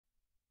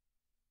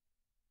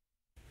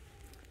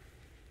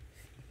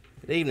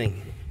Good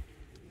evening.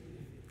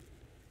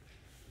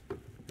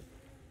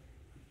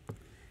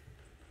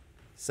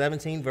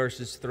 "17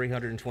 verses,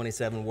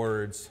 327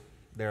 words,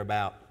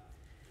 thereabout,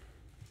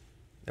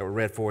 that were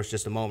read for us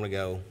just a moment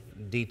ago,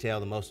 detail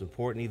the most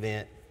important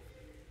event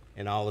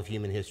in all of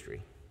human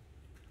history.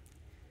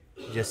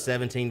 Just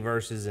 17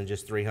 verses and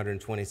just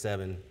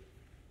 327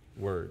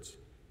 words.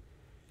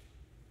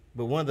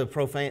 But one of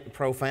the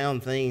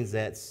profound things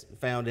that's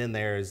found in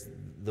there is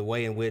the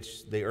way in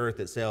which the earth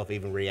itself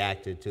even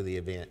reacted to the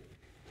event.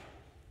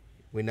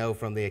 We know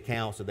from the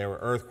accounts that there were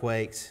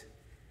earthquakes.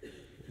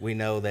 We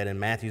know that in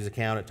Matthew's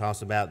account it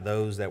talks about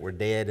those that were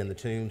dead in the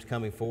tombs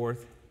coming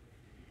forth.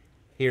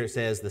 Here it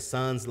says the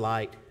sun's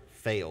light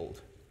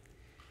failed.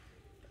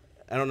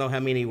 I don't know how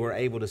many were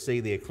able to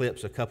see the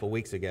eclipse a couple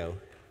weeks ago,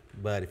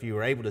 but if you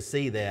were able to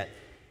see that,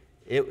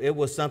 it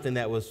was something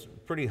that was a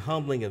pretty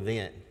humbling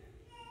event.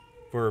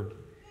 For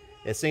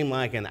it seemed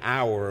like an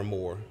hour or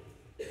more.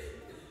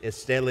 It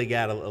steadily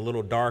got a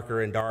little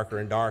darker and darker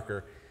and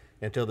darker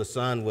until the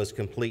sun was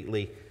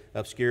completely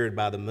obscured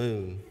by the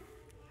moon.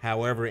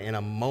 However, in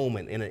a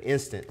moment, in an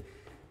instant,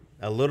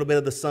 a little bit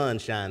of the sun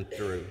shined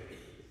through.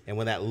 And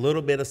when that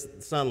little bit of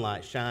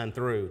sunlight shined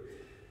through,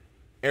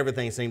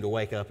 everything seemed to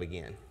wake up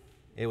again.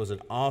 It was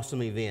an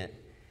awesome event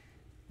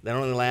that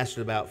only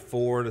lasted about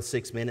 4 to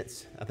 6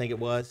 minutes, I think it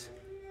was.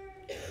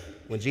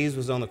 When Jesus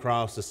was on the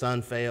cross, the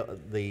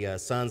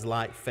sun's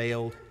light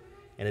failed,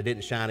 and it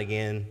didn't shine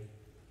again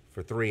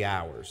for 3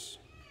 hours.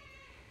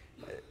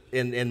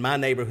 In my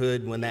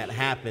neighborhood, when that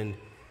happened,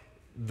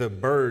 the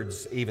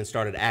birds even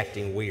started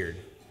acting weird.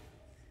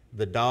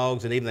 The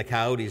dogs and even the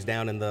coyotes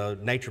down in the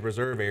nature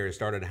preserve area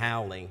started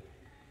howling.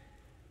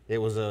 It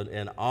was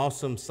an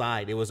awesome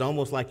sight. It was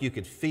almost like you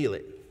could feel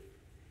it.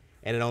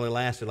 And it only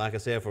lasted, like I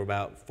said, for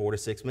about 4 to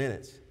 6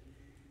 minutes.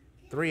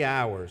 3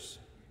 hours,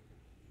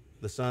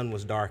 the sun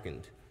was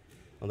darkened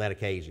on that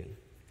occasion.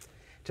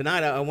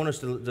 Tonight, I want us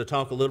to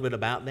talk a little bit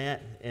about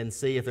that and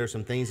see if there's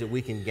some things that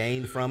we can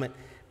gain from it.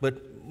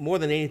 But more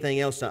than anything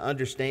else, to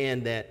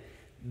understand that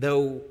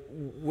though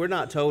we're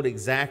not told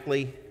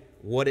exactly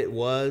what it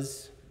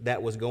was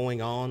that was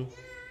going on,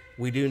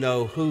 we do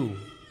know who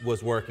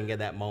was working at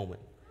that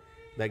moment.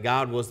 That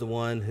God was the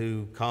one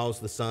who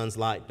caused the sun's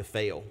light to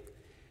fail.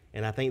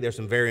 And I think there's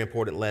some very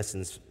important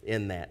lessons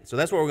in that. So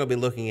that's what we're going to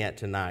be looking at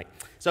tonight.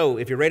 So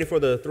if you're ready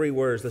for the 3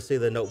 words, let's see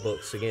the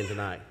notebooks again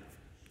tonight.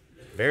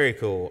 Very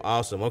cool.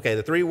 Awesome. Okay,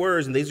 the 3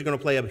 words, and these are going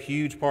to play a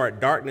huge part.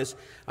 Darkness,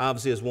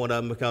 obviously, is one of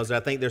them because I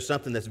think there's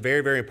something that's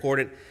very, very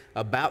important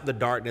about the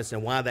darkness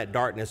and why that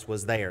darkness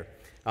was there.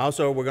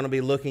 Also, we're going to be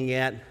looking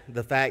at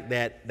the fact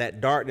that that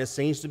darkness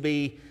seems to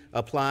be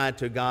applied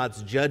to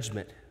God's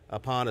judgment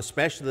upon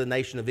especially the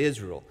nation of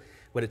Israel,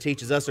 but it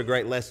teaches us a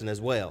great lesson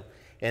as well.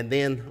 And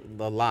then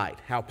the light,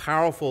 how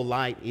powerful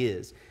light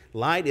is.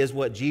 Light is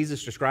what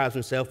Jesus describes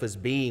himself as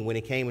being when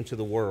he came into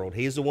the world.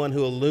 He's the one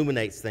who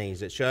illuminates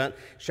things. It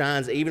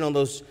shines even on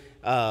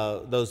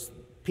those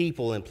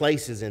people and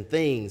places and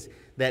things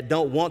that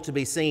don't want to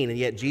be seen, and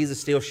yet Jesus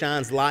still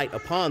shines light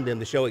upon them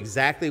to show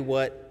exactly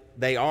what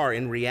they are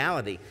in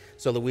reality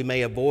so that we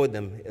may avoid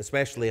them,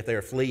 especially if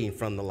they're fleeing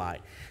from the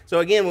light. So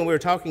again, when we were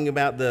talking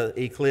about the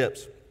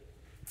eclipse,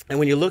 and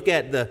when you look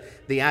at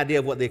the idea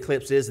of what the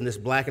eclipse is in this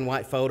black and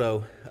white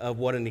photo of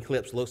what an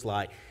eclipse looks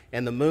like,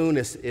 and the moon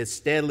is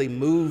steadily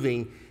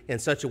moving in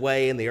such a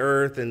way in the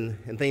earth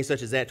and things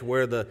such as that to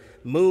where the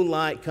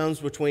moonlight comes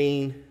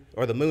between,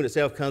 or the moon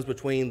itself comes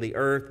between the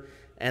earth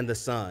and the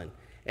sun.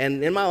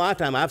 And in my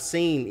lifetime, I've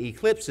seen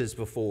eclipses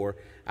before.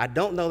 I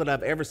don't know that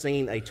I've ever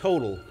seen a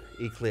total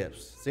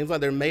eclipse. Seems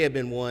like there may have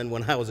been one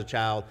when I was a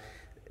child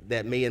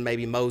that me and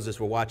maybe Moses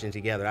were watching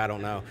together. I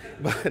don't know.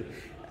 But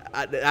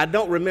I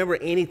don't remember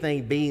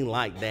anything being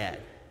like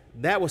that.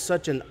 That was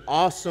such an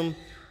awesome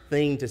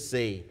thing to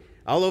see.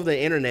 All over the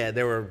internet,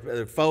 there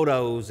were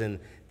photos and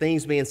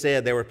things being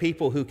said. There were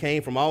people who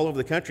came from all over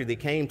the country that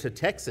came to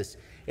Texas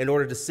in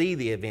order to see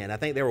the event. I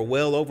think there were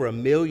well over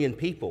 1 million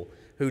people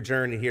who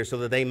journeyed here so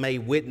that they may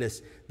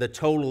witness the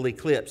total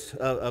eclipse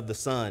of the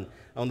sun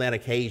on that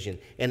occasion.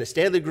 And it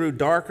steadily grew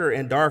darker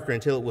and darker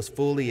until it was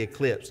fully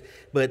eclipsed.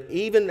 But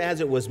even as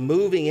it was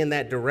moving in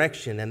that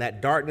direction and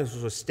that darkness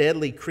was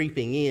steadily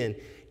creeping in,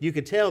 you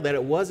could tell that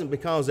it wasn't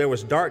because there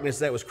was darkness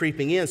that was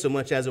creeping in so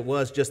much as it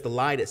was just the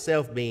light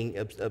itself being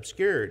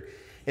obscured.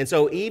 And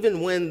so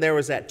even when there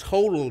was that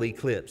total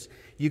eclipse,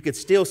 you could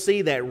still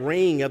see that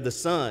ring of the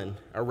sun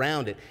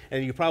around it.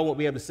 And you probably won't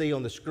be able to see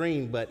on the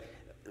screen, but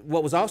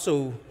what was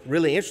also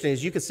really interesting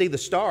is you could see the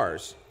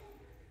stars.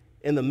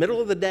 In the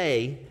middle of the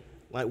day,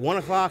 like 1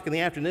 o'clock in the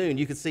afternoon,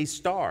 you could see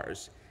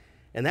stars.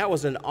 And that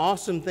was an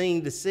awesome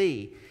thing to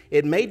see.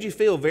 It made you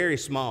feel very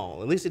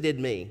small, at least it did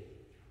me.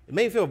 It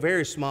made me feel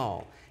very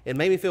small. It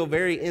made me feel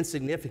very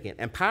insignificant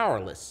and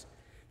powerless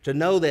to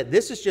know that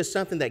this is just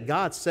something that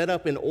God set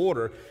up in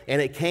order, and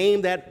it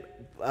came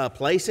that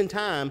place in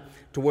time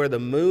to where the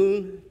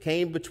moon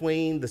came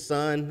between the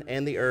sun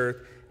and the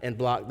earth and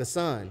blocked the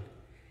sun.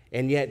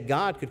 And yet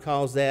God could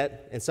cause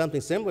that and something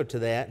similar to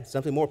that,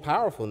 something more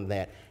powerful than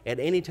that, at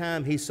any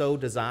time he so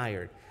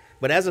desired.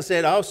 But as I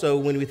said also,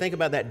 when we think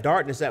about that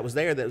darkness that was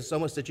there, there was so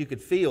much that you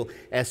could feel.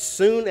 As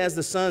soon as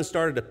the sun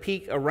started to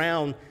peak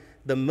around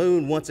the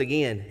moon once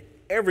again,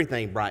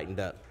 everything brightened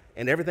up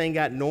and everything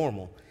got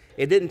normal.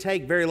 It didn't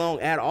take very long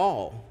at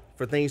all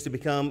for things to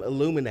become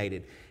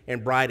illuminated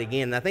and bright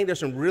again. And I think there's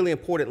some really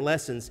important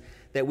lessons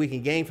that we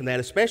can gain from that,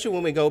 especially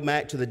when we go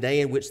back to the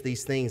day in which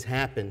these things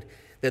happened,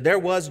 that there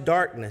was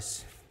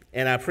darkness.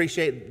 And I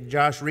appreciate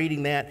Josh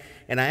reading that.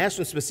 And I asked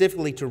him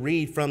specifically to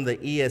read from the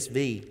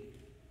ESV,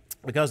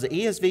 because the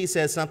ESV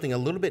says something a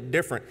little bit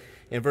different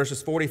in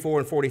verses 44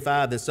 and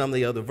 45 than some of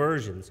the other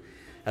versions,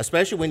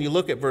 especially when you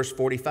look at verse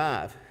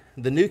 45.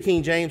 The New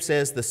King James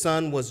says the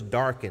sun was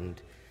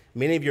darkened.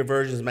 Many of your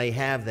versions may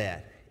have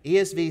that.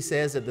 ESV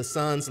says that the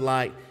sun's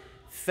light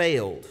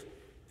failed.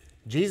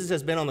 Jesus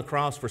has been on the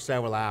cross for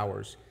several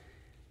hours.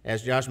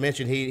 As Josh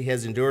mentioned, he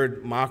has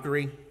endured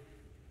mockery.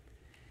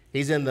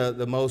 He's in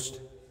the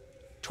most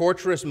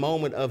torturous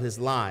moment of his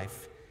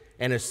life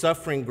and is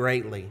suffering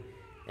greatly.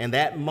 And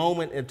that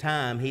moment in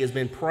time, he has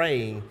been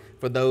praying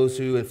for those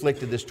who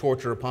inflicted this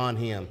torture upon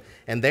him.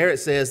 And there it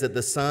says that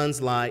the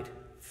sun's light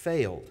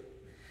failed.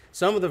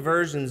 Some of the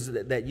versions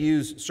that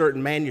use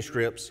certain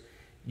manuscripts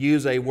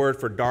use a word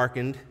for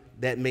darkened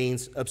that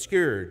means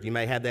obscured. You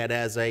may have that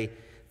as a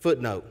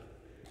footnote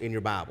in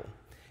your Bible.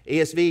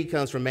 ESV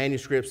comes from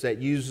manuscripts that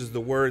uses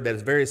the word that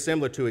is very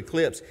similar to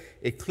eclipse,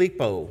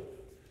 eklipo,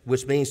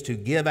 which means to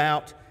give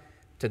out,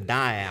 to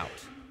die out.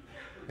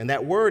 And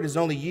that word is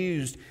only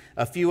used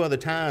a few other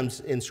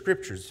times in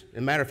scriptures. As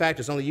a matter of fact,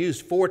 it's only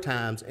used 4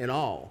 times in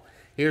all.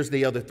 Here's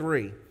the other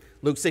 3.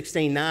 Luke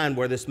 16:9,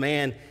 where this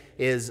man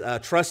is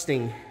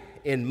trusting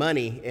in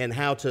money and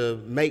how to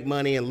make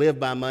money and live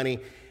by money.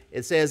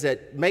 It says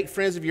that make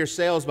friends of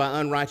yourselves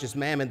by unrighteous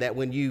mammon, that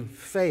when you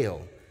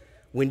fail,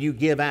 when you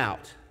give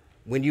out,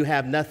 when you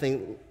have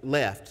nothing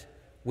left,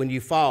 when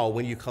you fall,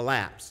 when you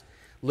collapse.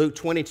 Luke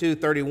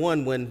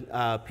 22:31, when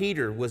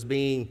Peter was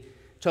being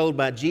told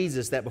by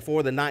Jesus that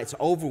before the night's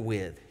over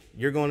with,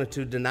 you're going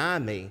to deny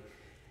me.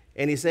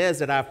 And he says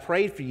that I've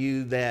prayed for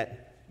you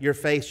that your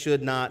faith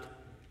should not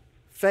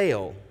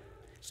fail.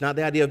 It's not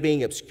the idea of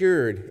being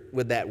obscured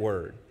with that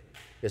word.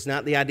 It's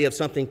not the idea of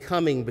something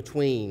coming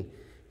between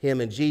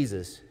him and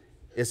Jesus.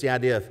 It's the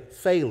idea of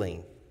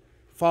failing,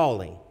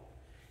 falling.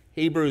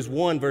 Hebrews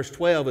 1 verse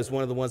 12 is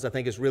one of the ones I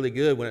think is really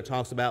good when it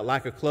talks about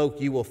like a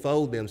cloak you will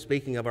fold them,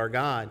 speaking of our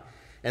God,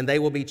 and they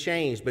will be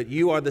changed. But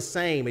you are the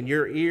same, and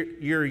your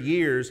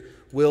years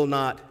will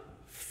not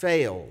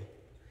fail.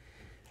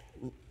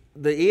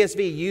 The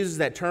ESV uses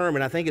that term,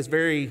 and I think it's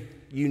very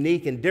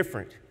unique and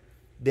different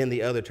than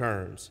the other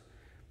terms,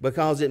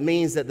 because it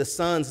means that the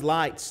sun's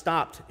light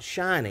stopped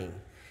shining.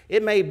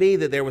 It may be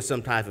that there was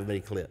some type of an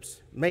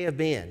eclipse. It may have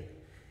been.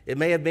 It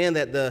may have been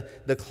that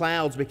the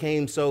clouds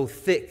became so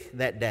thick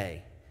that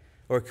day.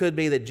 Or it could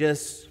be that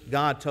just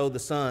God told the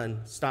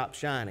sun, stop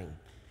shining.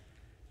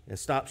 And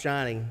stop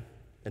shining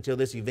until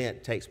this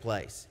event takes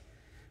place.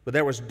 But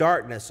there was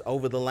darkness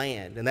over the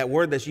land. And that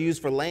word that's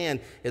used for land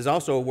is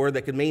also a word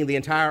that could mean the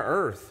entire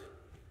earth.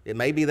 It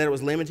may be that it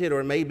was limited, or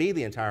it may be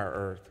the entire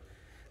earth.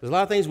 There's a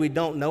lot of things we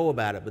don't know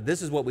about it, but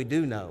this is what we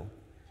do know.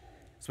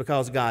 It's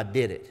because God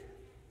did it.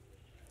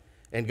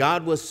 And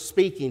God was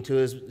speaking to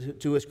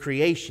his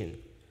creation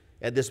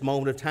at this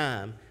moment of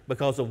time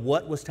because of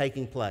what was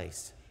taking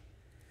place.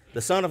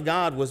 The Son of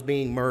God was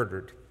being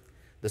murdered.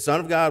 The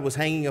Son of God was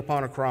hanging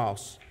upon a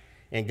cross,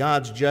 and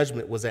God's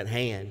judgment was at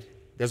hand.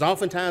 There's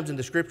oftentimes in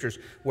the Scriptures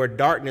where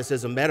darkness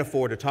is a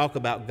metaphor to talk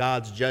about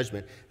God's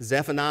judgment.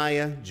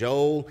 Zephaniah,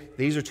 Joel,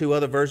 these are 2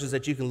 other verses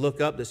that you can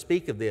look up that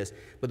speak of this.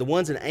 But the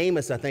ones in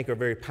Amos, I think, are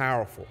very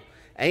powerful.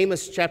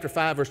 Amos chapter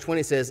 5, verse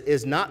 20 says,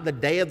 is not the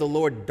day of the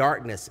Lord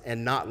darkness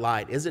and not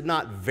light? Is it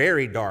not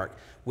very dark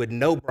with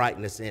no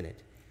brightness in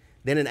it?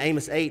 Then in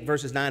Amos 8,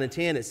 verses 9 and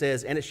 10, it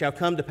says, and it shall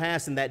come to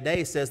pass in that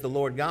day, says the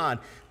Lord God,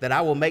 that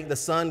I will make the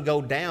sun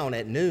go down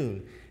at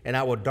noon, and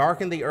I will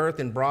darken the earth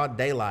in broad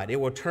daylight. It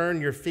will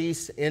turn your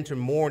feasts into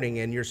mourning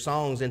and your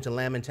songs into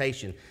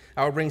lamentation.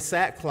 I will bring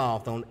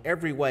sackcloth on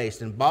every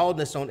waist and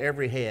baldness on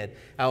every head.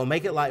 I will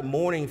make it like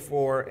mourning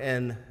for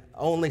an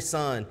only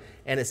son,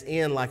 and its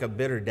end like a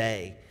bitter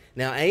day.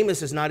 Now,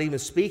 Amos is not even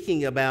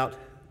speaking about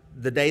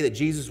the day that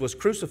Jesus was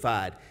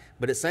crucified,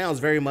 but it sounds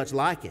very much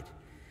like it.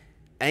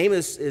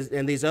 Amos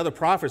and these other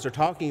prophets are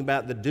talking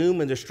about the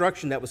doom and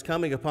destruction that was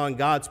coming upon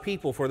God's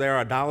people for their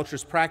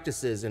idolatrous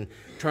practices and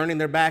turning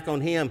their back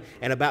on him,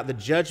 and about the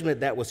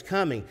judgment that was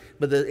coming.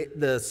 But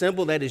the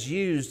symbol that is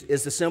used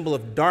is the symbol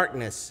of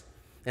darkness.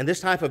 And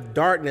this type of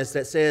darkness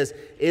that says,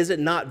 is it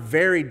not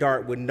very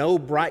dark with no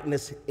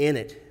brightness in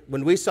it?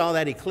 When we saw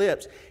that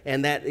eclipse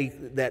and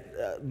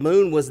that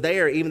moon was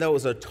there, even though it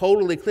was a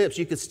total eclipse,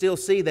 you could still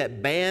see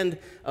that band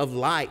of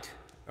light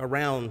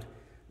around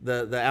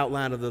the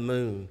outline of the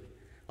moon.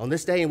 On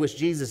this day in which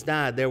Jesus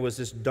died, there was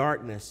this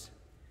darkness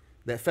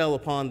that fell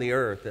upon the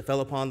earth, that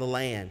fell upon the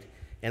land.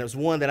 And it was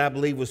one that I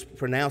believe was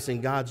pronouncing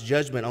God's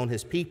judgment on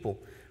his people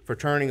for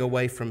turning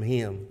away from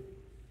him.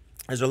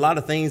 There's a lot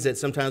of things that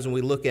sometimes when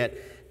we look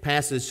at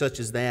passages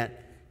such as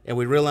that, and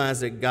we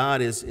realize that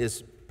God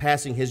is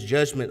passing his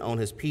judgment on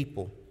his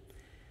people,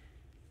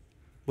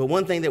 But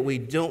one thing that we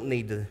don't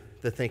need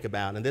to think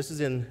about, and this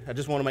is I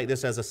just want to make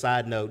this as a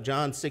side note,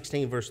 John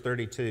 16, verse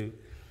 32.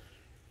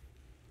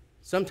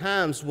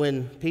 Sometimes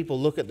when people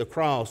look at the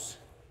cross,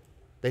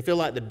 they feel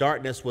like the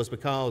darkness was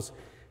because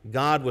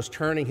God was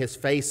turning his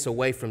face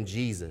away from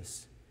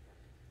Jesus,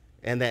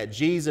 and that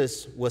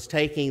Jesus was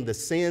taking the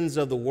sins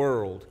of the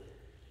world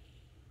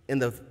in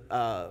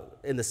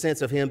the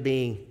sense of him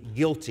being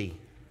guilty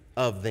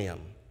of them.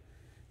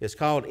 It's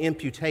called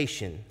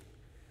imputation.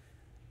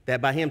 That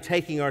by him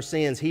taking our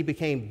sins, he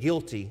became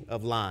guilty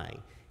of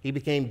lying. He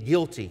became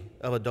guilty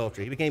of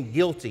adultery. He became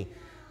guilty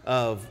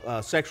of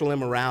sexual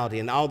immorality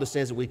and all the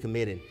sins that we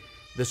committed.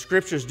 The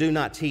scriptures do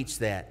not teach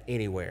that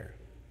anywhere.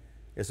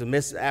 It's a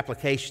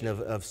misapplication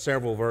of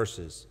several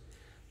verses.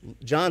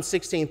 John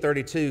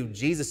 16:32,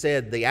 Jesus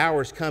said, "The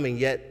hour is coming,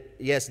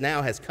 yes,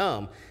 now has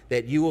come,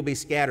 that you will be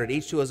scattered,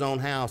 each to his own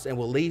house, and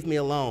will leave me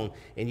alone,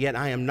 and yet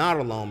I am not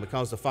alone,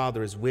 because the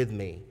Father is with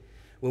me."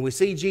 When we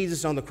see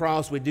Jesus on the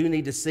cross, we do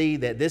need to see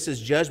that this is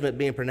judgment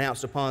being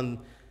pronounced upon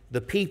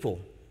the people.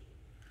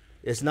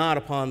 It's not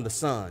upon the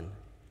Son.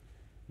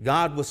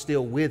 God was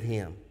still with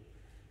him,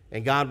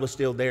 and God was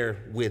still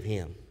there with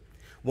him.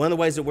 One of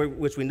the ways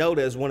which we know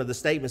that is one of the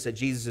statements that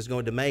Jesus is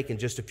going to make in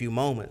just a few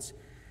moments.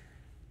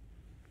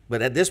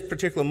 But at this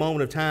particular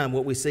moment of time,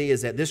 what we see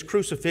is that this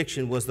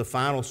crucifixion was the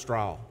final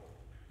straw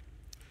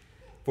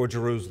for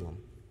Jerusalem.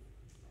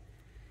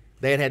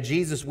 They had had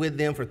Jesus with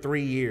them for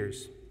 3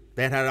 years.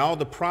 They had had all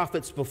the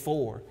prophets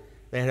before.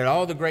 They had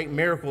all the great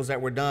miracles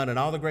that were done and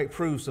all the great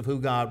proofs of who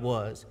God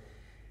was.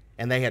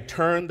 And they had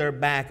turned their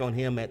back on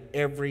him at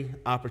every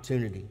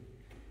opportunity.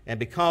 And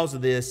because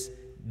of this,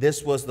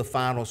 this was the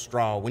final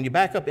straw. When you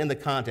back up in the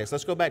context,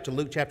 let's go back to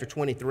Luke chapter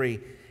 23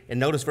 and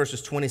notice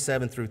verses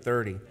 27 through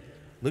 30.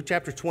 Luke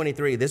chapter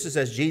 23, this is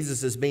as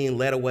Jesus is being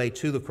led away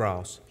to the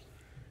cross.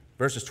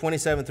 Verses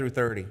 27 through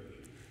 30.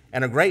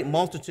 "And a great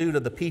multitude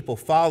of the people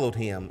followed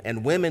him,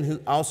 and women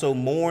who also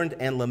mourned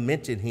and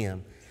lamented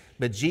him.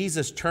 But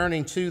Jesus,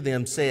 turning to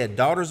them, said,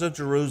 'Daughters of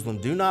Jerusalem,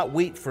 do not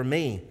weep for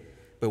me,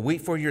 but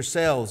weep for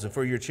yourselves and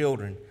for your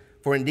children.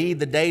 For indeed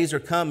the days are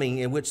coming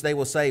in which they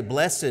will say,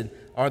 Blessed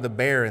are the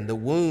barren, the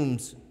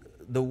wombs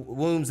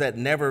that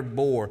never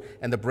bore,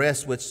 and the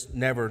breasts which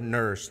never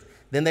nursed.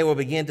 Then they will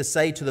begin to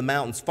say to the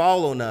mountains,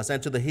 Fall on us,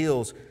 and to the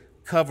hills,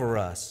 cover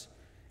us.'"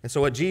 And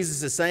so what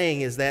Jesus is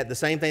saying is that the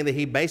same thing that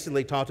he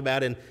basically talked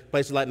about in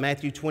places like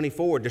Matthew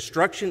 24.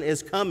 Destruction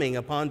is coming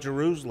upon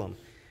Jerusalem,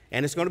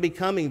 and it's going to be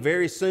coming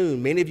very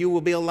soon. Many of you will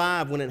be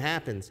alive when it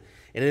happens.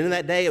 And in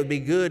that day, it would be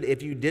good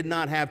if you did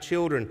not have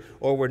children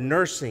or were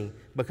nursing,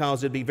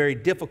 because it would be very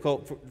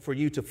difficult for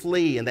you to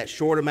flee in that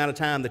short amount of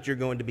time that you're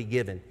going to be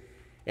given.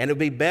 And it would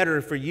be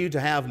better for you to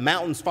have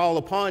mountains fall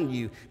upon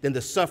you than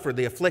to suffer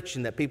the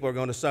affliction that people are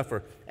going to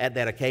suffer at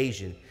that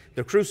occasion.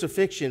 The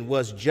crucifixion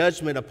was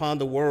judgment upon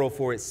the world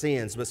for its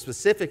sins, but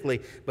specifically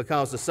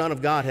because the Son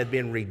of God had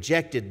been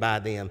rejected by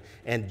them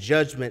and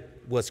judgment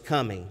was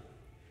coming.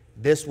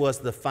 This was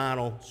the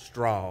final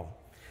straw.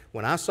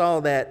 When I saw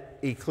that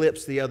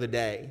eclipse the other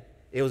day,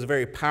 it was a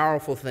very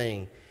powerful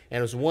thing, and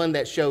it was one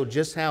that showed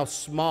just how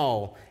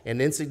small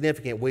and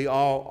insignificant we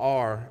all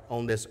are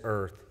on this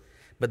earth.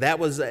 But that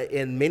was,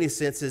 in many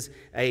senses,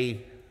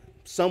 a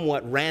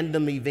somewhat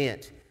random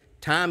event.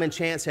 Time and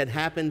chance had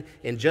happened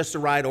in just the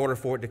right order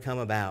for it to come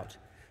about.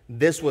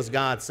 This was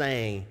God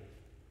saying,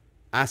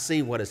 I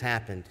see what has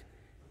happened,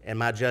 and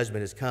my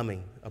judgment is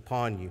coming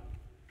upon you.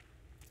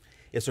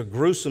 It's a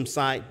gruesome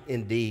sight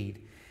indeed.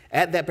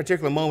 At that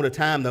particular moment of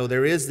time, though,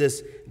 there is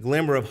this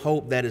glimmer of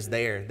hope that is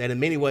there, that in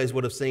many ways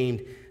would have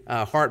seemed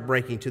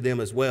heartbreaking to them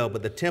as well.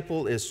 But the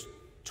temple is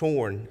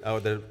torn, or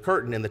the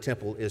curtain in the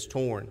temple is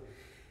torn.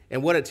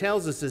 And what it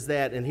tells us is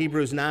that in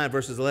Hebrews 9,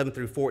 verses 11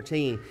 through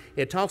 14,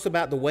 it talks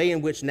about the way in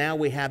which now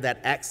we have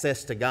that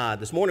access to God.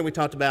 This morning we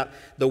talked about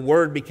the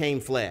Word became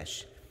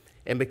flesh.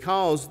 And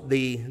because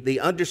the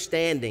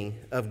understanding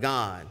of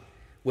God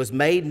was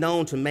made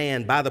known to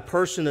man by the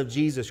person of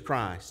Jesus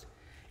Christ,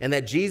 and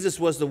that Jesus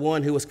was the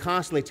one who was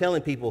constantly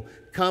telling people,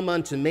 come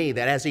unto me,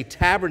 that as he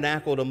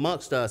tabernacled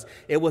amongst us,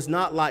 it was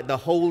not like the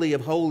Holy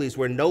of Holies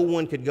where no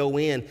one could go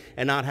in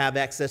and not have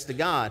access to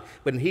God.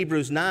 But in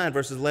Hebrews 9,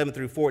 verses 11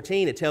 through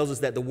 14, it tells us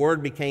that the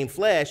Word became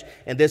flesh,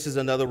 and this is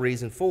another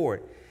reason for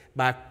it.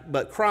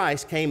 But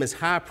Christ came as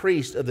high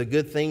priest of the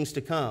good things to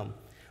come,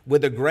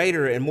 with a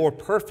greater and more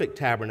perfect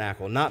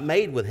tabernacle, not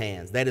made with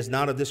hands, that is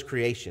not of this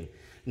creation.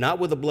 Not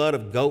with the blood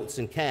of goats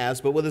and calves,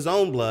 but with his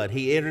own blood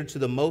he entered to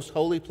the most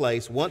holy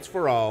place once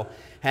for all,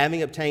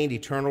 having obtained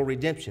eternal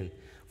redemption.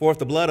 For if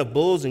the blood of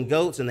bulls and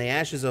goats and the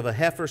ashes of a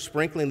heifer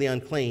sprinkling the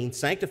unclean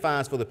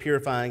sanctifies for the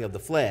purifying of the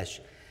flesh,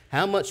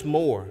 how much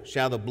more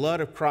shall the blood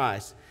of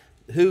Christ,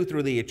 who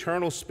through the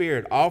eternal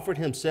Spirit offered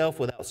himself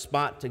without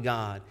spot to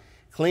God,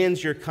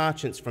 cleanse your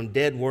conscience from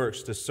dead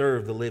works to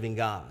serve the living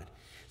God?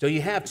 So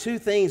you have two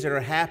things that are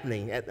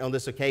happening on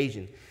this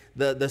occasion.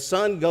 The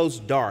sun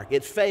goes dark.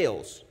 It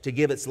fails to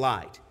give its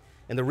light.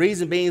 And the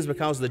reason being is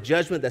because of the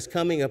judgment that's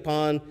coming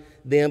upon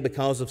them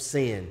because of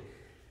sin.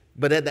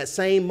 But at that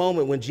same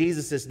moment when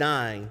Jesus is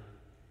dying,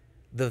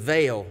 the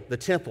veil, the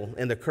temple,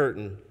 and the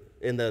curtain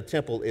in the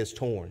temple is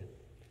torn.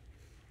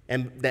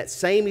 And that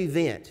same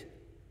event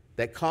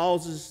that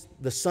causes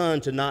the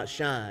sun to not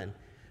shine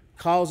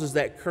causes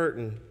that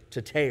curtain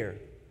to tear.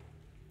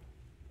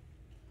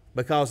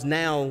 Because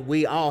now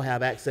we all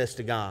have access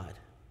to God.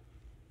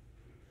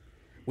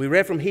 We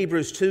read from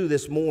Hebrews 2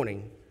 this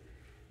morning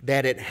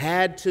that it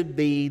had to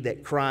be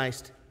that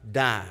Christ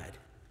died.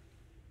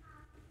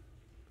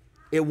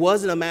 It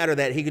wasn't a matter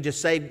that he could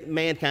just save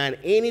mankind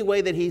any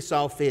way that he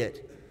saw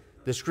fit.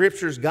 The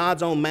Scriptures,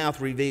 God's own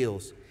mouth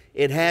reveals,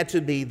 it had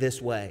to be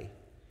this way.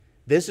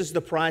 This is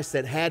the price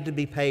that had to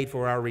be paid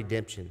for our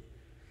redemption.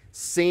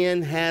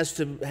 Sin has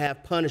to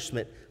have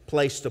punishment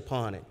placed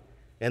upon it.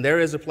 And there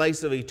is a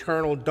place of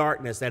eternal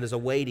darkness that is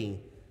awaiting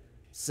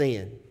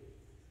sin.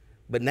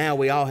 But now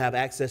we all have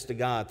access to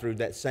God through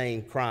that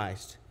same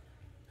Christ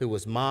who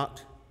was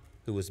mocked,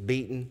 who was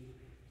beaten,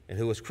 and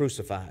who was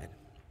crucified.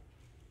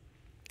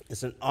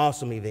 It's an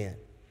awesome event.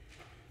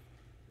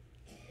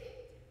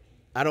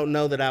 I don't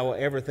know that I will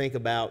ever think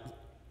about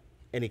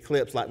an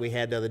eclipse like we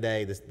had the other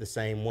day the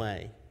same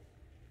way.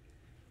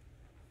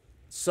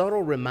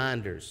 Subtle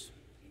reminders.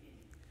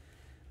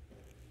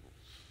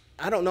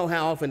 I don't know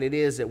how often it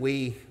is that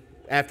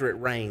after it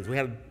rains, we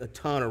had a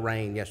ton of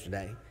rain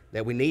yesterday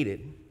that we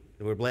needed,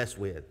 that we're blessed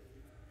with.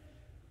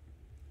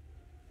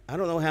 I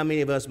don't know how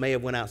many of us may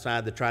have went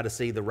outside to try to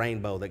see the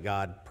rainbow that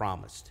God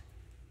promised.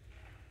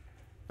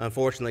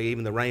 Unfortunately,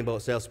 even the rainbow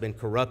itself has been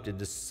corrupted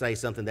to say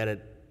something that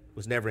it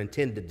was never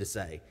intended to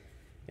say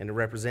and to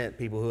represent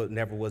people who it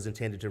never was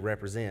intended to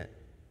represent.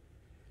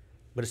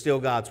 But it's still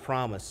God's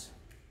promise,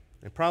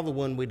 and probably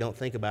one we don't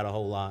think about a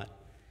whole lot.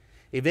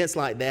 Events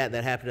like that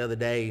happened the other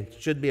day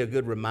should be a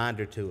good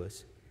reminder to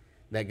us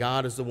that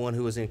God is the one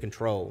who is in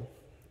control,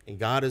 and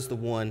God is the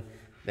one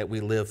that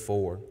we live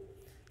for.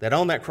 That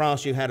on that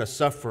cross you had a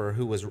sufferer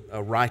who was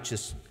a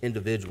righteous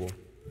individual,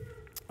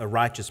 a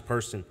righteous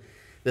person.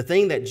 The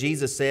thing that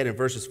Jesus said in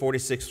verses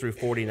 46 through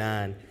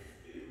 49,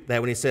 that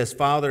when he says,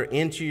 "Father,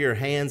 into your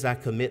hands I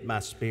commit my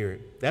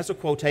spirit." That's a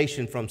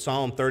quotation from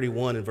Psalm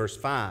 31 and verse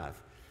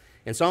 5.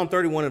 In Psalm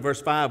 31 and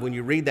verse 5, when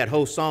you read that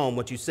whole psalm,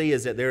 what you see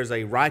is that there's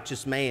a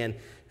righteous man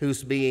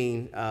who's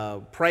being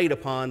preyed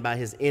upon by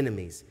his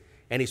enemies.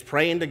 And he's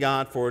praying to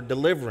God for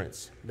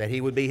deliverance, that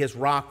he would be his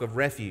rock of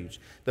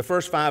refuge. The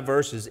first 5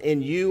 verses,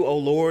 "In you, O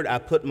Lord, I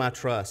put my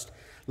trust.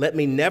 Let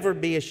me never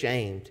be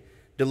ashamed.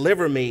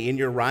 Deliver me in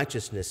your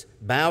righteousness.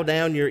 Bow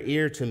down your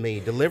ear to me.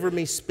 Deliver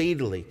me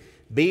speedily.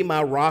 Be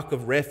my rock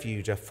of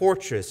refuge, a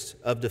fortress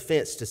of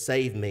defense to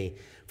save me.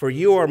 For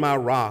you are my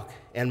rock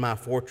and my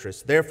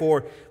fortress.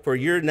 Therefore, for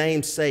your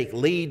name's sake,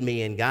 lead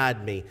me and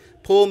guide me.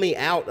 Pull me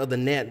out of the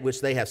net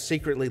which they have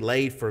secretly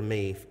laid for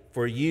me.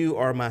 For you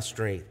are my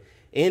strength.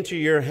 Into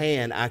your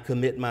hand I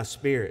commit my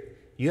spirit.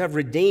 You have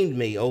redeemed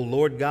me, O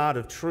Lord God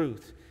of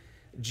truth."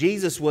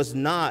 Jesus was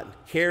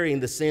not carrying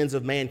the sins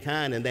of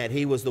mankind in that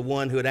he was the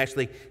one who had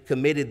actually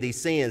committed these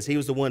sins. He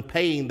was the one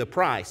paying the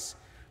price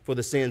for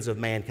the sins of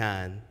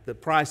mankind, the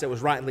price that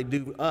was rightly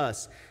due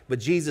us. But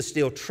Jesus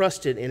still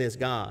trusted in his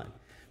God.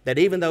 That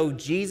even though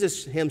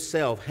Jesus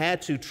himself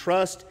had to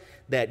trust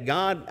that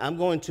God, I'm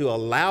going to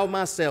allow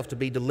myself to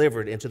be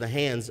delivered into the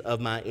hands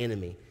of my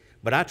enemy.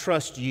 But I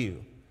trust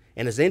you.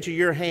 And as into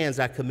your hands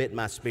I commit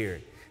my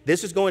spirit.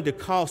 This is going to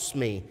cost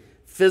me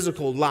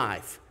physical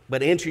life,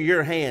 but into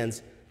your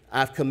hands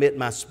I commit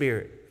my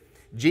spirit.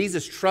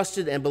 Jesus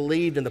trusted and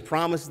believed in the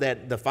promise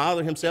that the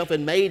Father himself had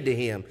made to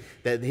him,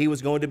 that he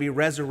was going to be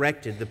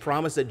resurrected, the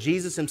promise that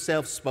Jesus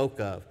himself spoke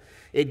of.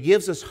 It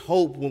gives us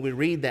hope when we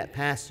read that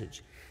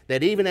passage,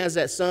 that even as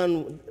that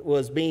sun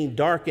was being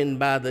darkened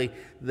by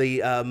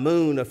the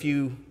moon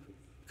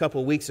a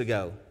couple of weeks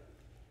ago,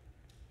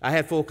 I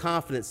had full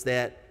confidence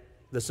that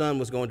the sun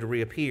was going to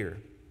reappear.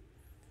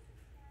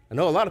 I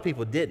know a lot of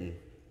people didn't.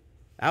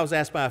 I was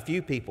asked by a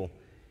few people,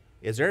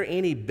 is there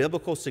any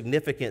biblical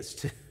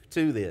significance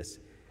to this?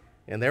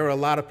 And there were a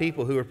lot of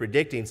people who were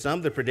predicting. Some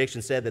of the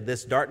predictions said that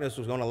this darkness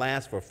was going to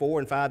last for 4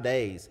 and 5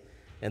 days,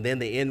 and then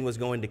the end was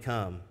going to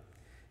come.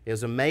 It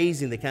was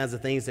amazing the kinds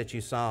of things that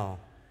you saw.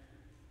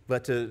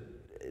 But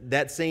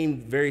that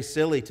seemed very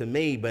silly to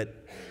me,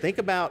 but think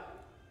about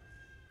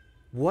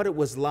what it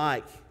was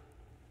like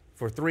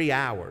for 3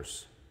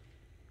 hours.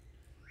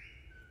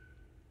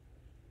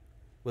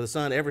 Will the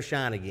sun ever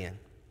shine again?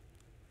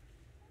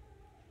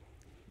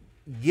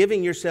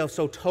 Giving yourself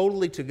so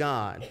totally to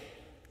God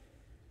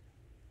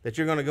that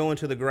you're going to go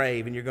into the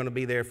grave and you're going to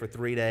be there for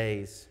 3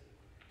 days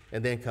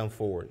and then come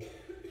forward.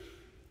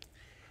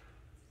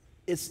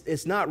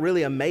 It's not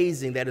really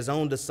amazing that his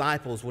own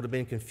disciples would have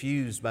been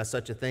confused by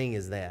such a thing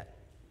as that.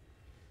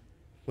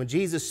 When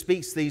Jesus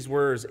speaks these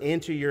words,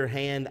 "Into your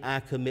hand I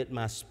commit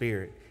my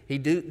spirit," he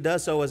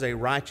does so as a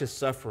righteous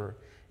sufferer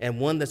and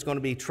one that's going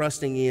to be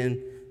trusting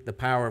in the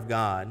power of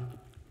God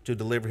to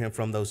deliver him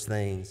from those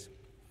things.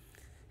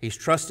 He's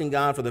trusting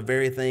God for the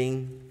very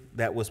thing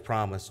that was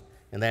promised,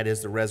 and that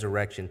is the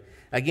resurrection.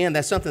 Again,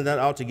 that's something that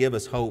ought to give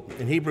us hope.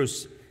 In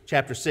Hebrews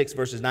chapter 6,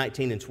 verses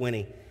 19 and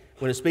 20,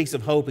 when it speaks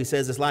of hope, he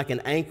says it's like an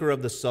anchor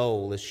of the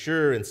soul, it's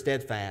sure and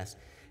steadfast.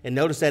 And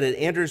notice that it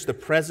enters the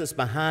presence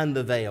behind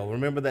the veil.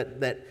 Remember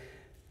that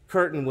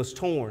curtain was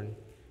torn,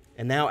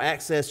 and now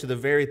access to the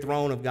very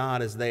throne of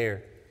God is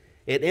there.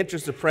 It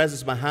enters the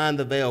presence behind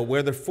the veil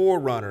where the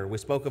forerunner, we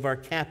spoke of our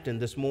captain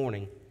this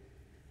morning,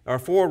 our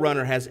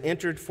forerunner has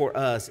entered for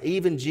us,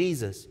 even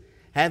Jesus,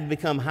 having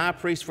become high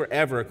priest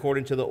forever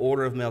according to the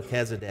order of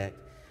Melchizedek.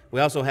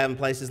 We also have in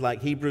places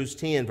like Hebrews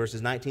 10,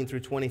 verses 19 through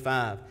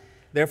 25.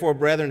 Therefore,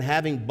 brethren,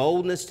 having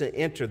boldness to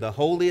enter the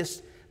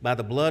holiest by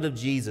the blood of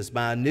Jesus,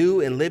 by a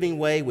new and living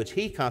way which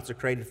he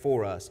consecrated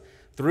for us,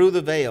 through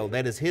the veil,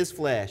 that is his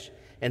flesh,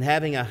 and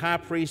having a high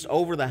priest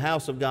over the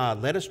house of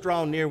God, let us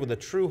draw near with a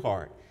true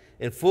heart,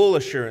 in full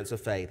assurance of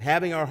faith,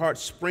 having our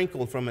hearts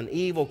sprinkled from an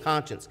evil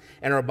conscience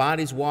and our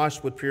bodies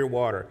washed with pure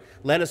water.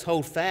 Let us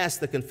hold fast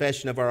the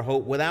confession of our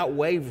hope without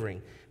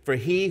wavering, for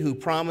he who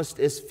promised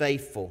is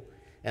faithful.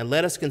 And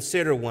let us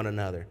consider one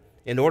another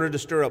in order to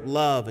stir up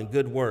love and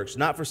good works,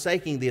 not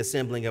forsaking the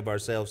assembling of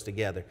ourselves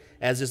together,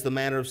 as is the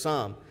manner of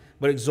some,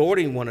 but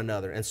exhorting one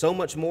another, and so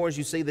much more as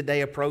you see the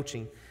day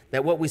approaching.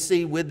 That what we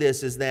see with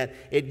this is that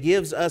it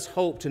gives us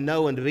hope to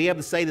know and to be able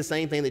to say the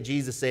same thing that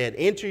Jesus said,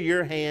 into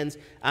your hands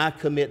I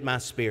commit my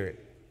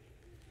spirit.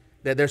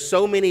 That there's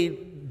so many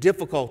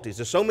difficulties,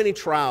 there's so many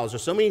trials,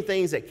 there's so many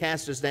things that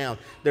cast us down.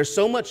 There's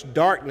so much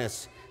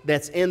darkness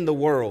that's in the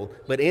world,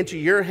 but into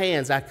your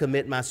hands I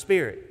commit my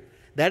spirit.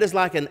 That is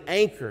like an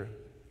anchor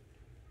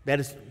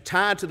that is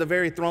tied to the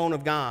very throne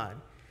of God.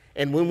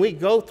 And when we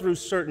go through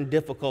certain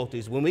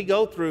difficulties, when we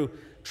go through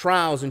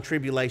trials and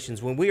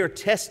tribulations, when we are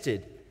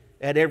tested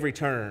at every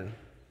turn,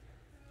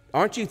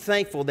 aren't you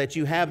thankful that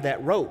you have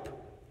that rope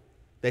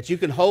that you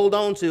can hold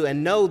on to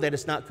and know that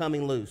it's not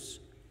coming loose?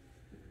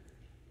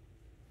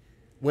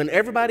 When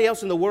everybody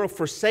else in the world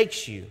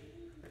forsakes you,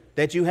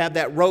 that you have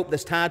that rope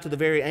that's tied to the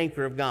very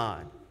anchor of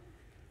God.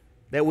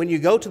 That when you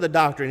go to the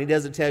doctor and he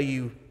doesn't tell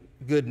you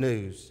good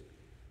news,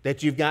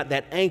 that you've got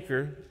that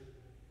anchor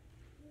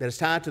that is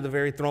tied to the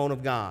very throne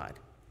of God,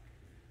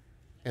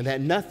 and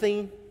that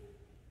nothing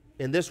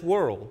in this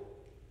world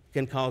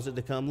can cause it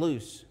to come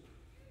loose.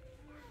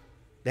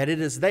 That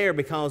it is there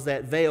because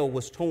that veil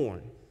was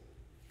torn.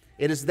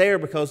 It is there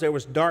because there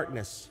was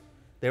darkness,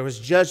 there was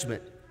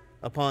judgment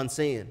upon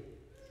sin.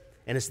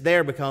 And it's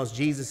there because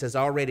Jesus has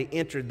already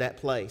entered that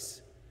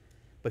place,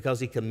 because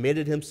he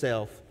committed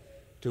himself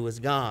to his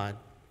God,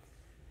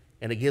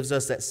 and it gives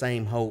us that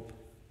same hope.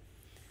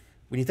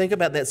 When you think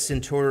about that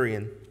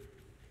centurion,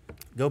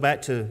 go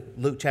back to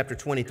Luke chapter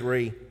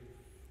 23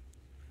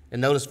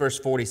 and notice verse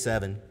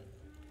 47.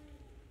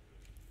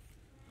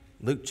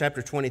 Luke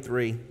chapter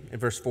 23 and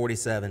verse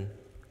 47.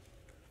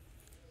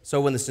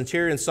 So when the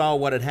centurion saw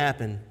what had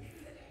happened,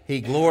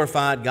 he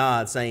glorified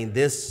God, saying,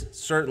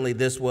 Certainly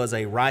this was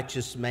a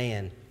righteous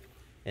man,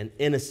 an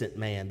innocent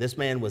man. This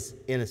man was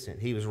innocent.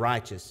 He was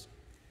righteous.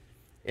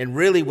 And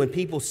really, when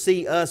people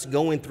see us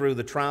going through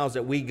the trials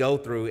that we go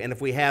through, and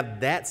if we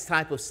have that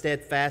type of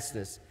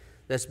steadfastness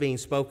that's being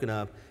spoken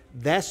of,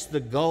 that's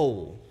the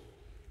goal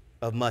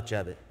of much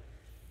of it.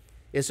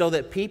 It's so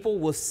that people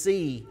will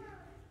see,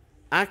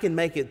 I can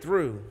make it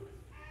through.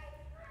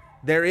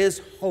 There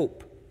is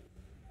hope.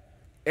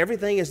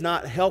 Everything is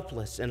not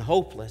helpless and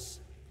hopeless.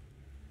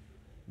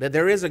 That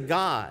there is a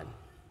God,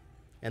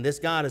 and this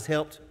God has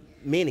helped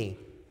many.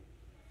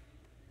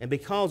 And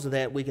because of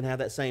that, we can have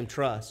that same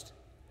trust.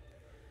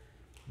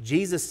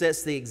 Jesus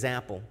sets the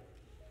example,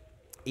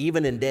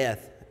 even in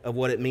death, of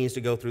what it means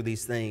to go through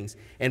these things,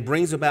 and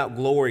brings about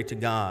glory to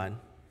God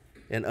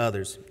and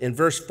others. In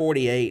verse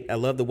 48, I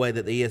love the way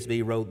that the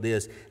ESV wrote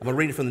this. I'm going to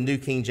read it from the New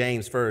King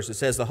James first. It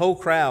says, the whole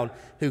crowd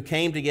who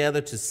came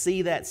together to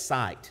see that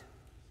sight.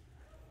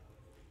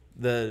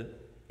 The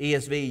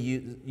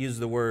ESV uses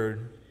the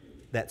word,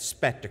 that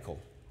spectacle.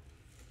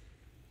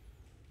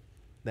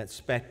 That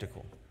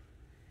spectacle.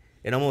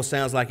 It almost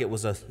sounds like it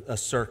was a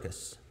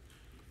circus,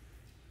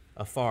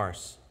 a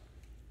farce.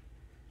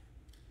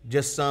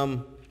 Just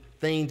some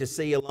thing to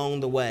see along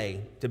the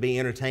way, to be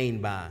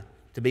entertained by,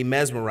 to be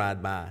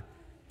mesmerized by,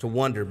 to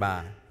wonder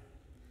by.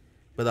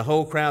 But the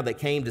whole crowd that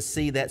came to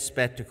see that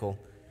spectacle,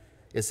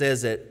 it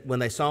says that when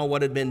they saw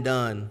what had been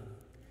done,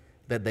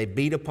 that they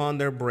beat upon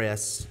their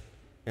breasts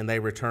and they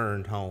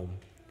returned home.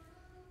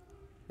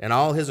 And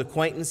all his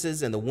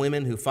acquaintances and the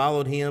women who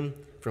followed him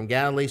from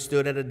Galilee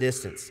stood at a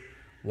distance,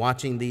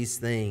 watching these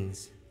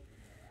things.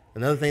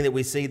 Another thing that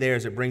we see there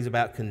is it brings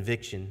about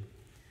conviction.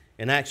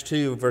 In Acts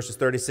 2, verses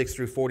 36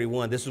 through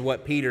 41, this is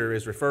what Peter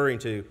is referring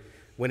to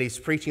when he's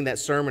preaching that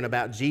sermon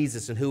about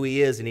Jesus and who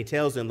he is. And he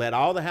tells them, let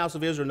all the house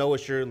of Israel know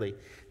assuredly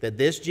that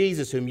this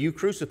Jesus whom you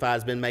crucified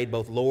has been made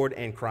both Lord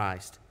and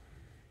Christ.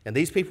 And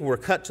these people were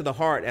cut to the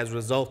heart as a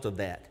result of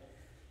that.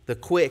 The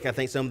quick, I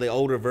think some of the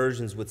older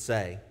versions would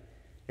say.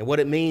 And what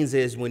it means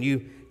is when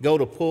you go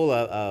to pull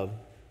a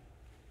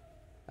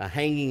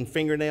hanging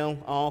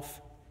fingernail off,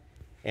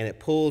 and it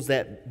pulls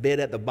that bit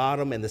at the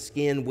bottom and the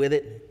skin with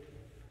it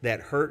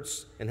that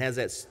hurts and has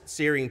that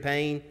searing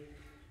pain,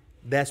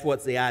 that's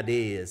what the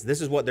idea is.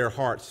 This is what their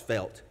hearts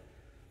felt.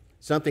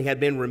 Something had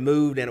been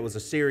removed and it was a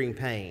searing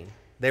pain.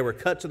 They were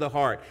cut to the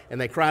heart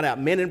and they cried out,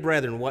 men and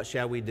brethren, what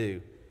shall we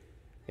do?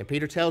 And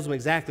Peter tells them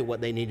exactly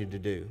what they needed to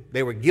do.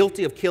 They were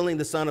guilty of killing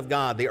the Son of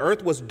God. The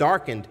earth was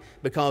darkened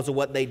because of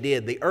what they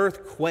did. The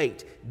earth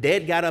quaked.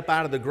 Dead got up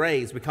out of the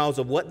graves because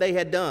of what they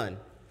had done.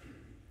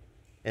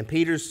 And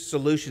Peter's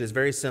solution is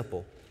very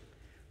simple.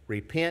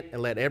 Repent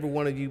and let every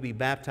one of you be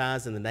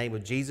baptized in the name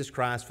of Jesus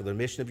Christ for the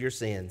remission of your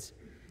sins,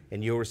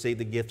 and you'll receive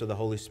the gift of the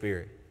Holy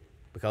Spirit.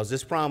 Because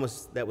this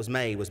promise that was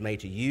made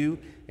to you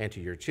and to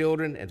your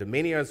children and to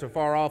many as are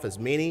far off, as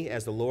many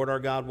as the Lord our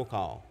God will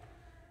call.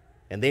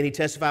 And then he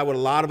testified with a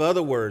lot of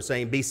other words,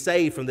 saying, be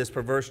saved from this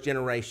perverse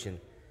generation.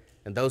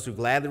 And those who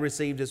gladly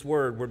received his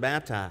word were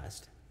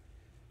baptized.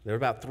 There were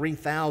about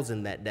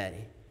 3,000 that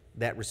day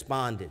that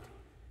responded.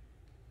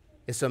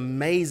 It's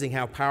amazing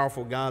how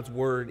powerful God's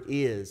word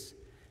is,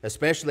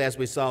 especially as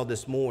we saw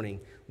this morning,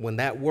 when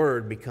that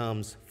word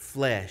becomes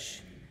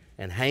flesh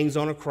and hangs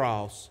on a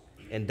cross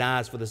and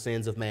dies for the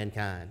sins of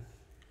mankind.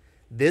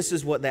 This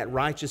is what that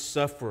righteous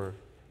sufferer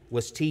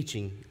was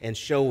teaching and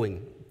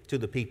showing to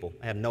the people.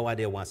 I have no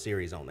idea why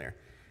Siri's on there.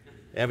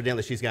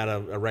 Evidently, she's got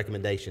a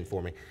recommendation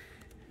for me.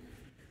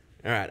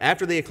 All right,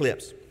 after the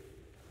eclipse.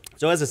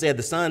 So as I said,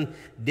 the sun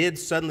did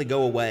suddenly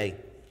go away.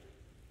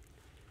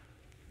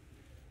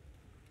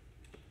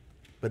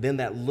 But then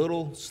that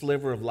little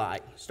sliver of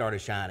light started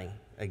shining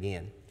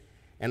again.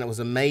 And it was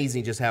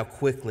amazing just how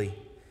quickly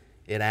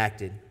it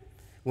acted.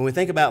 When we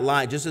think about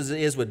light, just as it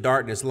is with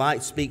darkness,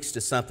 light speaks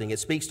to something. It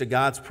speaks to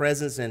God's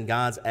presence and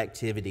God's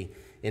activity.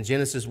 In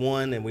Genesis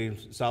 1, and we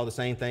saw the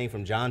same thing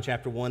from John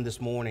chapter 1 this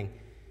morning,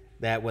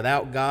 that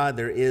without God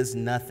there is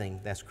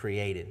nothing that's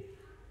created.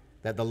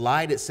 That the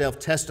light itself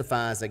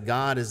testifies that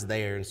God is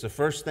there. It's the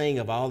first thing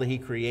of all that he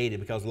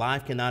created, because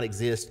life cannot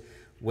exist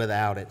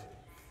without it.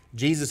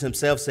 Jesus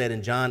himself said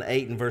in John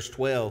 8 and verse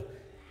 12,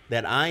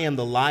 that I am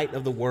the light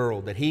of the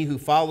world, that he who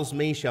follows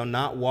me shall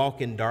not walk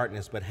in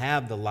darkness, but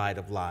have the light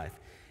of life.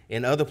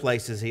 In other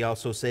places, he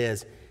also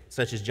says,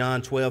 such as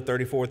John 12,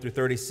 34 through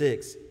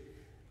 36,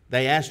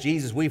 they asked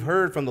Jesus, we've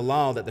heard from the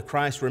law that the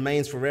Christ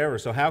remains forever,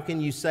 so how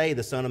can you say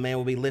the Son of Man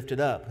will be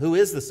lifted up? Who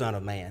is the Son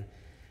of Man?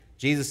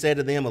 Jesus said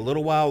to them, a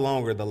little while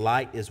longer, the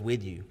light is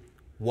with you.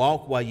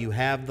 Walk while you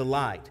have the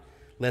light,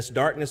 lest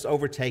darkness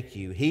overtake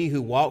you. He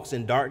who walks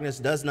in darkness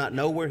does not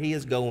know where he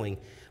is going.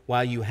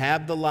 While you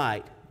have the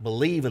light,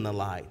 believe in the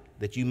light,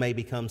 that you may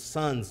become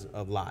sons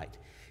of light.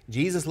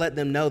 Jesus let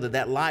them know that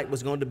that light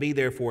was going to be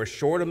there for a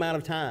short amount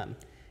of time,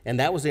 and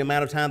that was the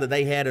amount of time that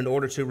they had in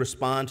order to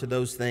respond to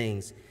those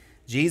things.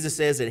 Jesus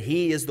says that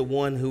he is the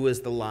one who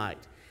is the light.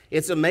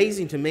 It's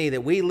amazing to me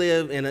that we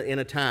live in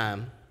a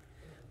time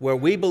where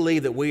we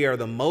believe that we are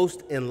the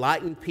most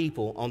enlightened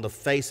people on the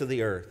face of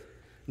the earth,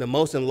 the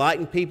most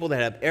enlightened people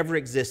that have ever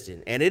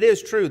existed. And it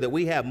is true that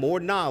we have more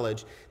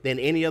knowledge than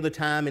any other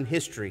time in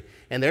history.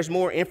 And there's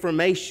more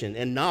information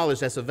and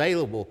knowledge that's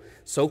available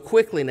so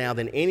quickly now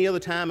than any other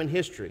time in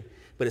history.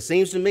 But it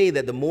seems to me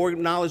that the more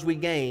knowledge we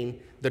gain,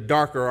 the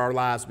darker our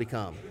lives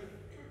become.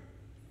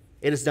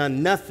 It has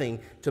done nothing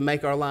to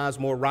make our lives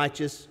more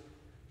righteous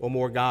or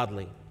more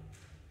godly.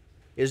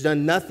 It has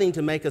done nothing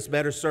to make us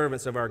better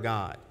servants of our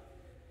God.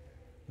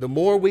 The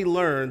more we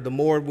learn, the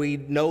more we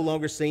no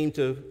longer seem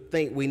to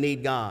think we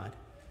need God.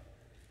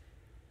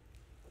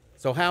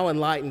 So how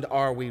enlightened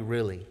are we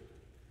really?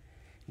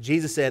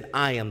 Jesus said,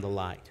 I am the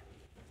light.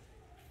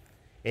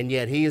 And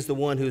yet he is the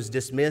one who's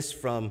dismissed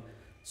from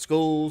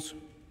schools,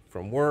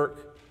 from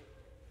work,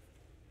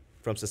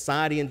 from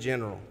society in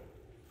general,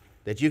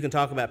 that you can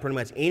talk about pretty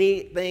much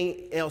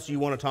anything else you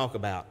want to talk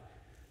about,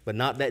 but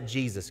not that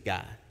Jesus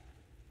guy,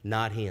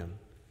 not him.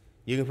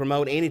 You can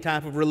promote any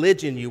type of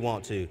religion you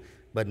want to,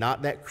 but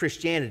not that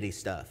Christianity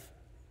stuff.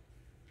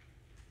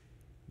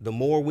 The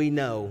more we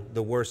know,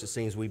 the worse it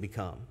seems we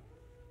become,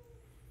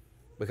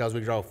 because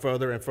we draw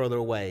further and further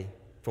away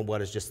from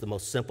what is just the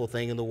most simple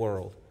thing in the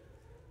world.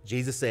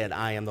 Jesus said,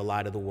 I am the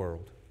light of the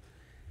world.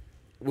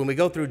 When we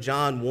go through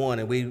John 1,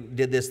 and we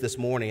did this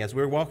morning, as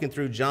we're walking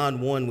through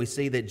John 1, we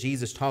see that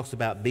Jesus talks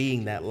about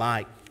being that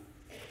light,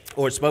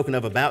 or it's spoken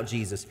of about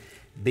Jesus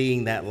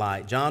being that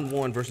light. John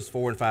 1, verses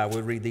 4 and 5,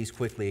 we'll read these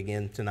quickly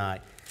again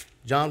tonight.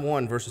 John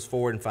 1, verses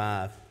 4 and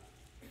 5.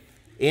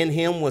 In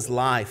him was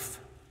life.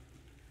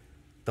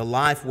 The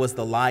life was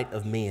the light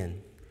of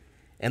men.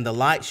 And the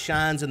light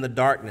shines in the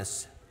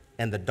darkness,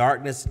 and the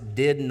darkness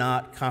did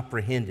not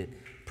comprehend it,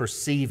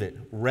 perceive it,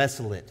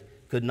 wrestle it,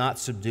 could not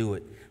subdue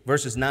it.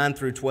 Verses 9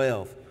 through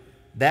 12.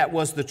 That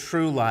was the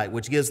true light,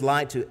 which gives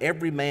light to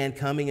every man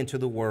coming into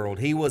the world.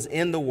 He was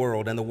in the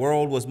world, and the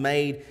world was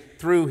made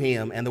through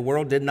him, and the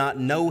world did not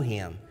know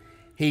him.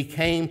 He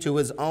came to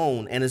his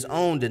own, and his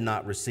own did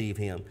not receive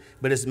him.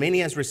 But as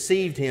many as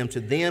received him, to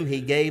them he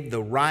gave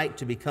the right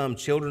to become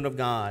children of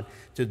God,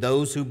 to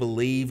those who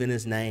believe in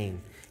his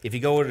name. If you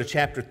go over to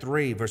chapter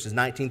 3, verses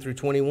 19 through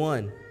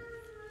 21.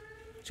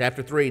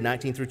 Chapter 3,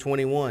 19 through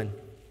 21.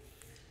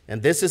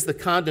 And this is the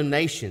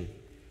condemnation,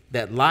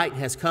 that light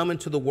has come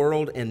into the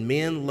world, and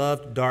men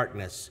loved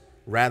darkness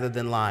rather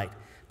than light,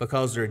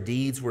 because their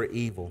deeds were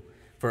evil.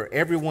 For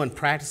everyone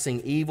practicing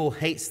evil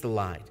hates the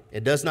light.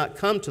 It does not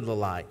come to the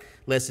light,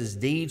 lest his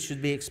deeds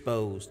should be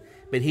exposed.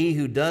 But he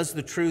who does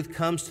the truth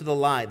comes to the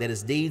light, that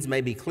his deeds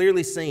may be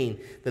clearly seen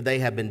that they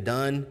have been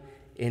done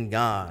in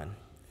God.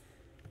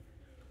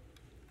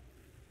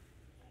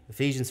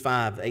 Ephesians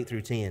 5, 8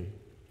 through 10.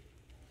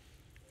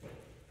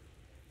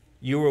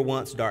 You were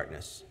once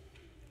darkness,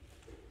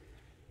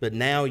 but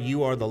now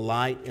you are the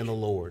light in the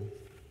Lord.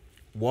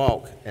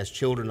 Walk as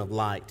children of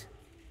light.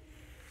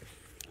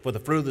 For the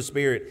fruit of the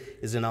Spirit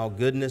is in all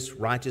goodness,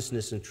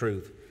 righteousness, and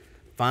truth,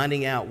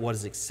 finding out what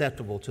is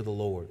acceptable to the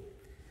Lord.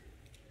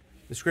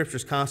 The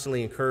Scriptures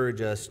constantly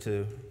encourage us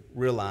to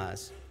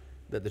realize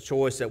that the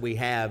choice that we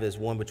have is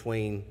one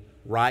between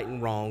right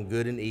and wrong,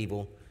 good and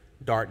evil,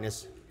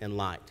 darkness and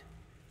light.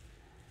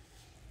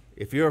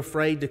 If you're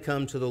afraid to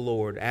come to the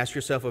Lord, ask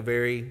yourself a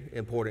very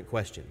important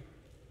question.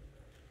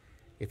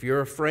 If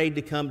you're afraid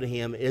to come to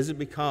Him, is it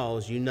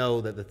because you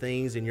know that the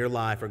things in your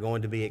life are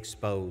going to be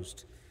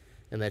exposed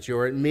and that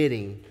you're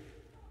admitting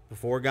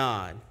before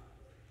God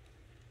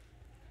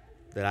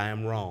that I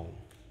am wrong,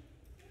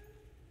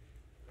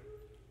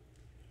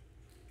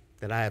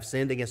 that I have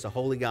sinned against a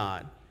holy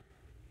God,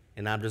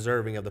 and I'm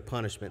deserving of the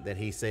punishment that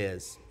He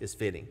says is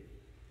fitting?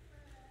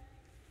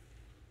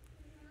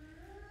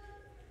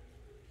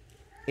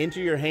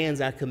 Into your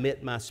hands I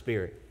commit my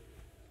spirit.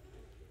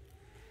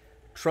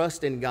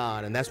 Trust in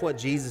God, and that's what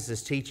Jesus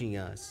is teaching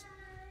us.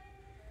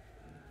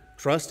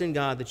 Trust in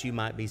God that you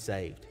might be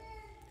saved.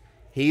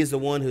 He is the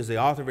one who's the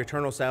author of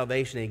eternal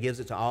salvation, and He gives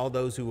it to all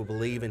those who will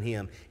believe in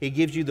Him. He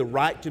gives you the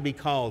right to be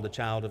called a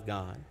child of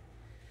God.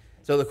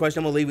 So the question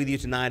I'm going to leave with you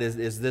tonight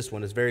is this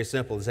one. It's very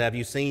simple. It's, have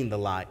you seen the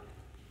light?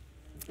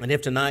 And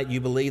if tonight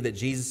you believe that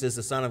Jesus is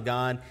the Son of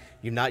God,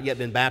 you've not yet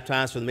been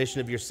baptized for the remission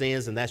of your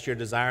sins, and that's your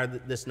desire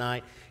this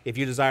night, if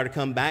you desire to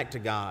come back to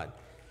God,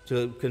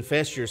 to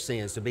confess your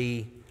sins, to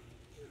be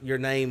your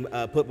name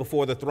put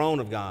before the throne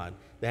of God,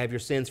 to have your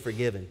sins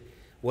forgiven,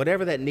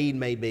 whatever that need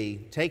may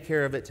be, take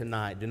care of it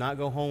tonight. Do not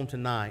go home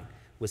tonight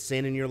with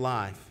sin in your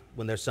life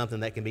when there's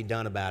something that can be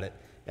done about it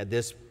at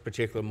this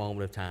particular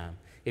moment of time.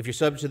 If you're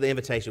subject to the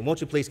invitation, won't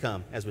you please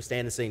come as we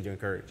stand and sing to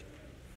encourage?